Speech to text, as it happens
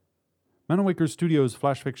Manawaker Studios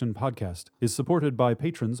Flash Fiction podcast is supported by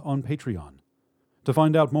patrons on Patreon. To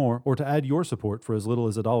find out more or to add your support for as little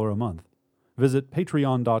as $1 a month, visit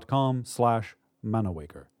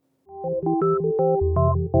patreon.com/Manawaker.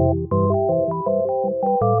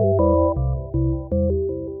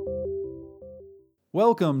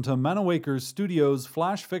 Welcome to Manawaker Studios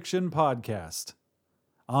Flash Fiction podcast.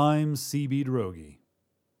 I'm C.B. Droege.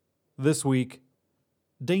 This week,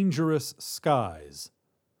 Dangerous Skies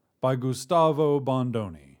by Gustavo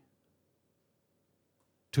Bondoni.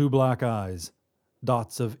 Two black eyes,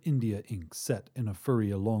 dots of India ink set in a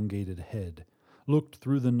furry elongated head, looked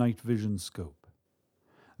through the night vision scope.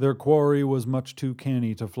 Their quarry was much too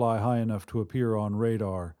canny to fly high enough to appear on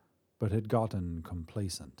radar, but had gotten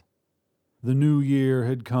complacent. The new year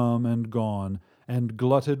had come and gone, and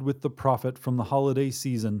glutted with the profit from the holiday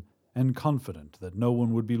season, and confident that no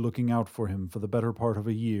one would be looking out for him for the better part of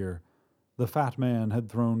a year, the fat man had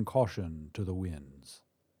thrown caution to the winds.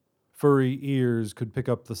 Furry ears could pick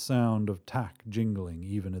up the sound of tack jingling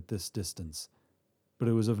even at this distance, but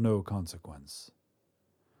it was of no consequence.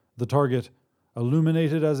 The target,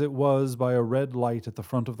 illuminated as it was by a red light at the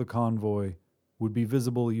front of the convoy, would be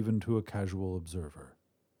visible even to a casual observer.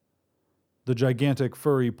 The gigantic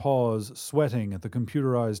furry paws sweating at the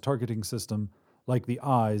computerized targeting system, like the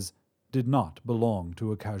eyes, did not belong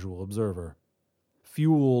to a casual observer.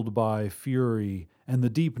 Fueled by fury and the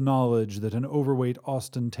deep knowledge that an overweight,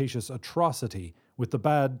 ostentatious atrocity with the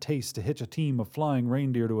bad taste to hitch a team of flying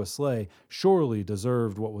reindeer to a sleigh surely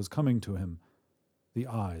deserved what was coming to him, the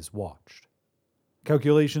eyes watched.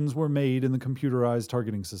 Calculations were made in the computerized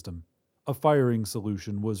targeting system. A firing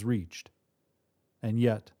solution was reached. And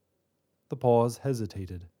yet, the paws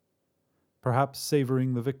hesitated, perhaps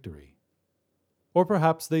savoring the victory. Or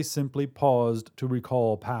perhaps they simply paused to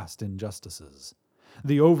recall past injustices,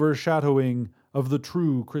 the overshadowing of the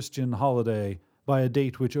true Christian holiday by a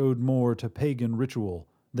date which owed more to pagan ritual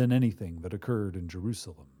than anything that occurred in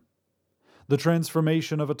Jerusalem. The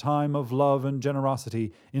transformation of a time of love and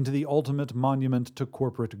generosity into the ultimate monument to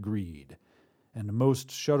corporate greed. And most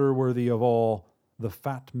shudder-worthy of all, the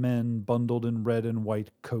fat men bundled in red and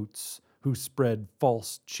white coats, who spread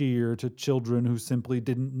false cheer to children who simply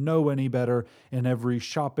didn't know any better in every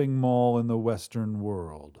shopping mall in the Western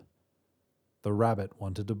world. The rabbit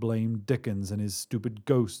wanted to blame Dickens and his stupid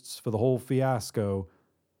ghosts for the whole fiasco,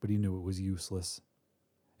 but he knew it was useless.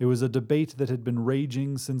 It was a debate that had been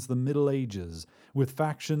raging since the Middle Ages, with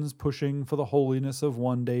factions pushing for the holiness of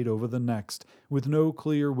one date over the next, with no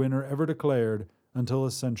clear winner ever declared until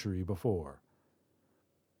a century before.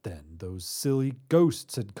 Then those silly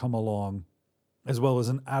ghosts had come along, as well as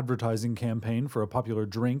an advertising campaign for a popular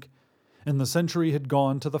drink, and the century had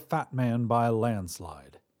gone to the fat man by a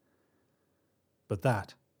landslide. But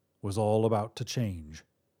that was all about to change.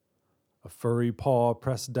 A furry paw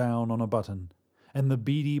pressed down on a button, and the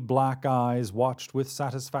beady black eyes watched with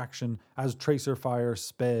satisfaction as tracer fire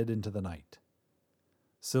sped into the night.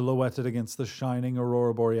 Silhouetted against the shining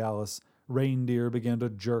aurora borealis, reindeer began to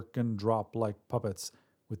jerk and drop like puppets,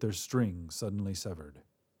 with their strings suddenly severed.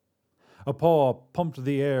 A paw pumped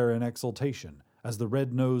the air in exultation as the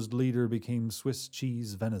red-nosed leader became Swiss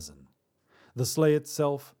cheese venison. The sleigh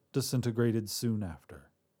itself disintegrated soon after.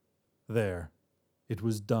 There, it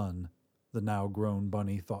was done, the now-grown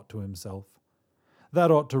bunny thought to himself.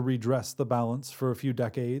 That ought to redress the balance for a few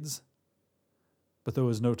decades. But there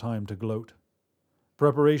was no time to gloat.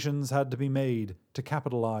 Preparations had to be made to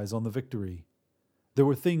capitalize on the victory. There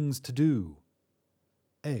were things to do,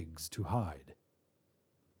 eggs to hide.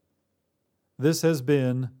 This has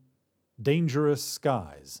been Dangerous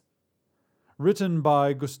Skies, written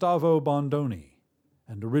by Gustavo Bondoni,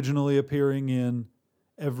 and originally appearing in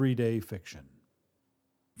Everyday Fiction.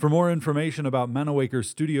 For more information about Manawaker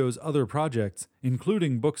Studios' other projects,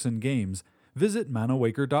 including books and games, visit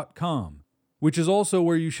manawaker.com, which is also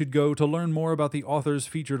where you should go to learn more about the authors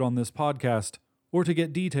featured on this podcast, or to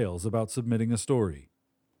get details about submitting a story.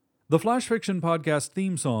 The Flash Fiction Podcast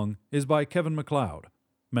theme song is by Kevin MacLeod.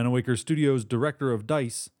 Manawaker Studios' director of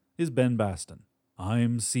DICE is Ben Baston.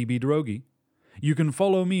 I'm C.B. Droege. You can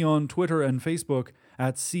follow me on Twitter and Facebook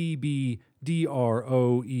at CBDROEGE.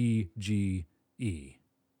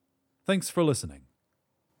 Thanks for listening.